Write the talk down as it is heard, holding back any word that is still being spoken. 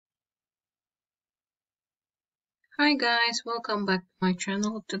Hi guys, welcome back to my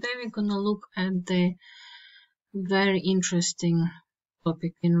channel. Today we're gonna look at the very interesting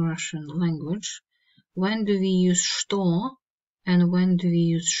topic in Russian language. When do we use что and when do we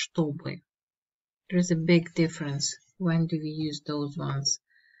use чтобы? There is a big difference. When do we use those ones?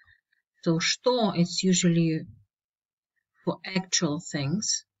 So что, it's usually for actual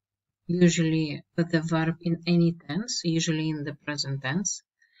things, usually with the verb in any tense, usually in the present tense.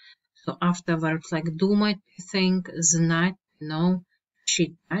 So after verbs like думать, to think, знать, to know,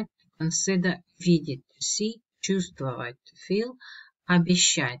 считать, to consider, видеть, to see, чувствовать, to feel,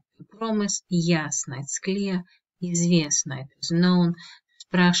 обещать, to promise, ясно, it's clear, известно, it is known,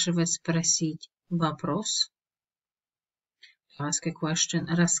 спрашивать, спросить, вопрос, to ask a question,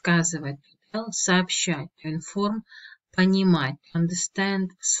 рассказывать, to tell, сообщать, to inform, понимать, to understand,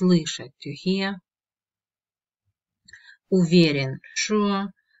 слышать, to hear, уверен,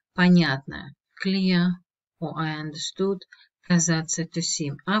 sure, понятно, clear, or I understood, казаться, to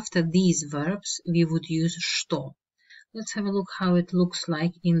seem. After these verbs, we would use что. Let's have a look how it looks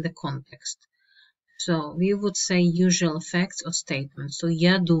like in the context. So, we would say usual facts or statements. So,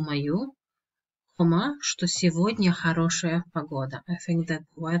 я думаю, что сегодня хорошая погода. I think that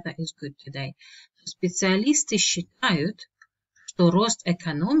the weather is good today. Специалисты считают, что рост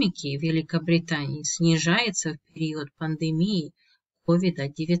экономики Великобритании снижается в период пандемии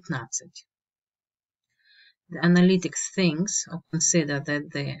COVID-19. The analytics thinks or consider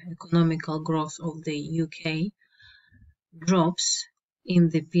that the economical growth of the UK drops in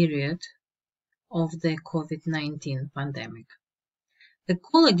the period of the COVID-19 pandemic.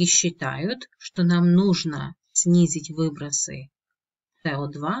 Экологи считают, что нам нужно снизить выбросы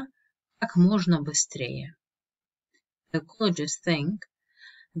CO2 как можно быстрее. Ecologists think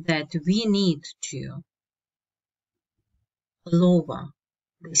that we need to lower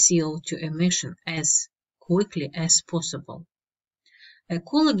the CO2 emission as quickly as possible.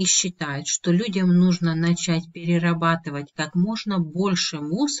 Экологи считают, что людям нужно начать перерабатывать как можно больше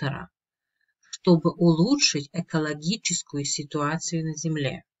мусора, чтобы улучшить экологическую ситуацию на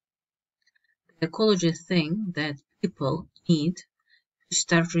Земле. Ecologists think that people need to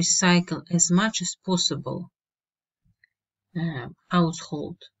start recycle as much as possible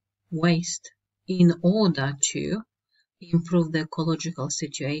household waste in order to improve the ecological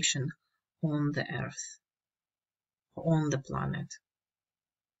situation on the earth, on the planet.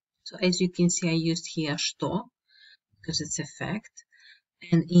 So as you can see, I used here что, because it's a fact,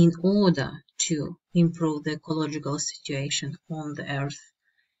 and in order to improve the ecological situation on the earth,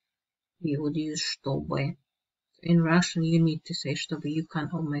 we would use чтобы. In Russian, you need to say чтобы, you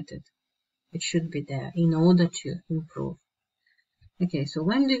can't omit it. It should be there, in order to improve. Okay, so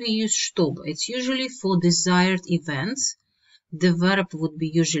when do we use чтобы? It's usually for desired events. The verb would be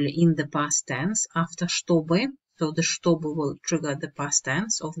usually in the past tense after чтобы. So the чтобы will trigger the past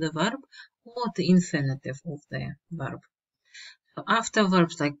tense of the verb or the infinitive of the verb. So after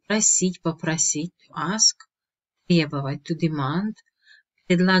verbs like просить, попросить, to ask, требовать, to demand,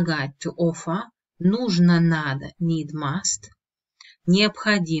 предлагать, to offer, нужно, надо, need, must,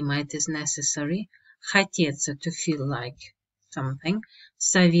 необходимо, it is necessary, хотеться, to feel like something,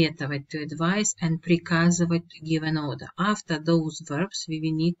 советовать, to advise, and приказывать, to give an order. After those verbs, we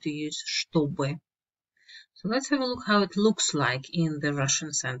will need to use чтобы. So let's have a look how it looks like in the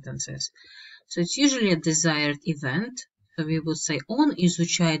Russian sentences. So it's usually a desired event. So we would say, он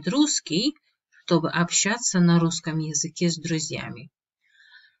изучает русский, чтобы общаться на русском языке с друзьями.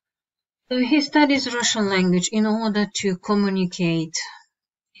 So he studies Russian language in order to communicate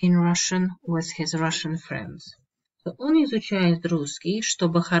in Russian with his Russian friends. So он изучает русский,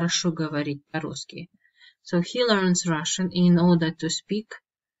 чтобы хорошо говорить по-русски. So he learns Russian in order to speak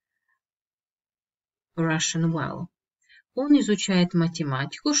Russian well. Он изучает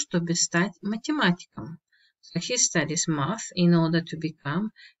математику, чтобы стать математиком. So he studies math in order to become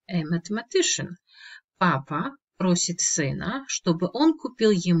a mathematician. Папа просит сына, чтобы он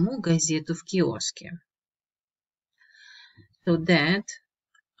купил ему газету в киоске. So dad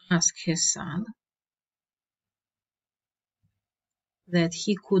asked his son that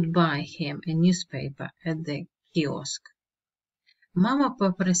he could buy him a newspaper at the kiosk. Мама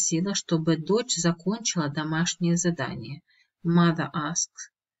попросила, чтобы дочь закончила домашнее задание. Mother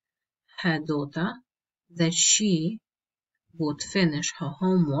asked her daughter that she would finish her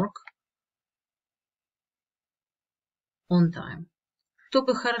homework on time.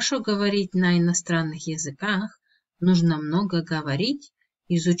 Чтобы хорошо говорить на иностранных языках, нужно много говорить,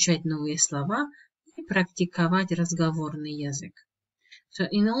 изучать новые слова и практиковать разговорный язык. So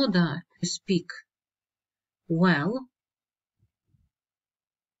in order to speak well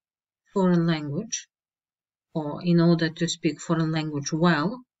foreign language, or in order to speak foreign language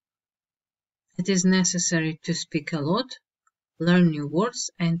well, it is necessary to speak a lot, learn new words,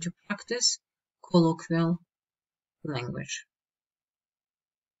 and to practice colloquial language.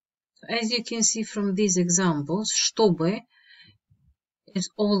 So as you can see from these examples, чтобы is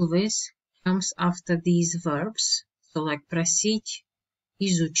always comes after these verbs. So like просить,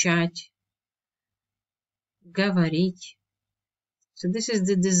 изучать, говорить. So this is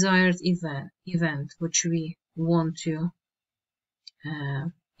the desired event which we want to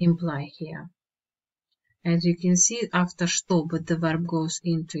imply here. As you can see, after чтобы the verb goes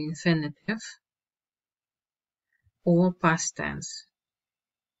into infinitive or past tense.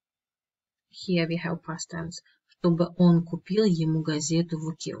 Here we have past tense. Чтобы он купил ему газету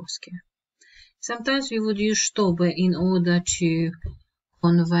в киоске. Sometimes we would use чтобы in order to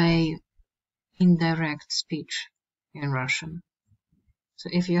convey indirect speech in Russian. So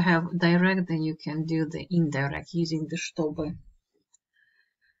if you have direct, then you can do the indirect using the чтобы.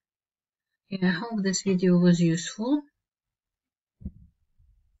 I hope this video was useful.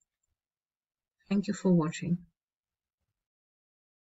 Thank you for watching.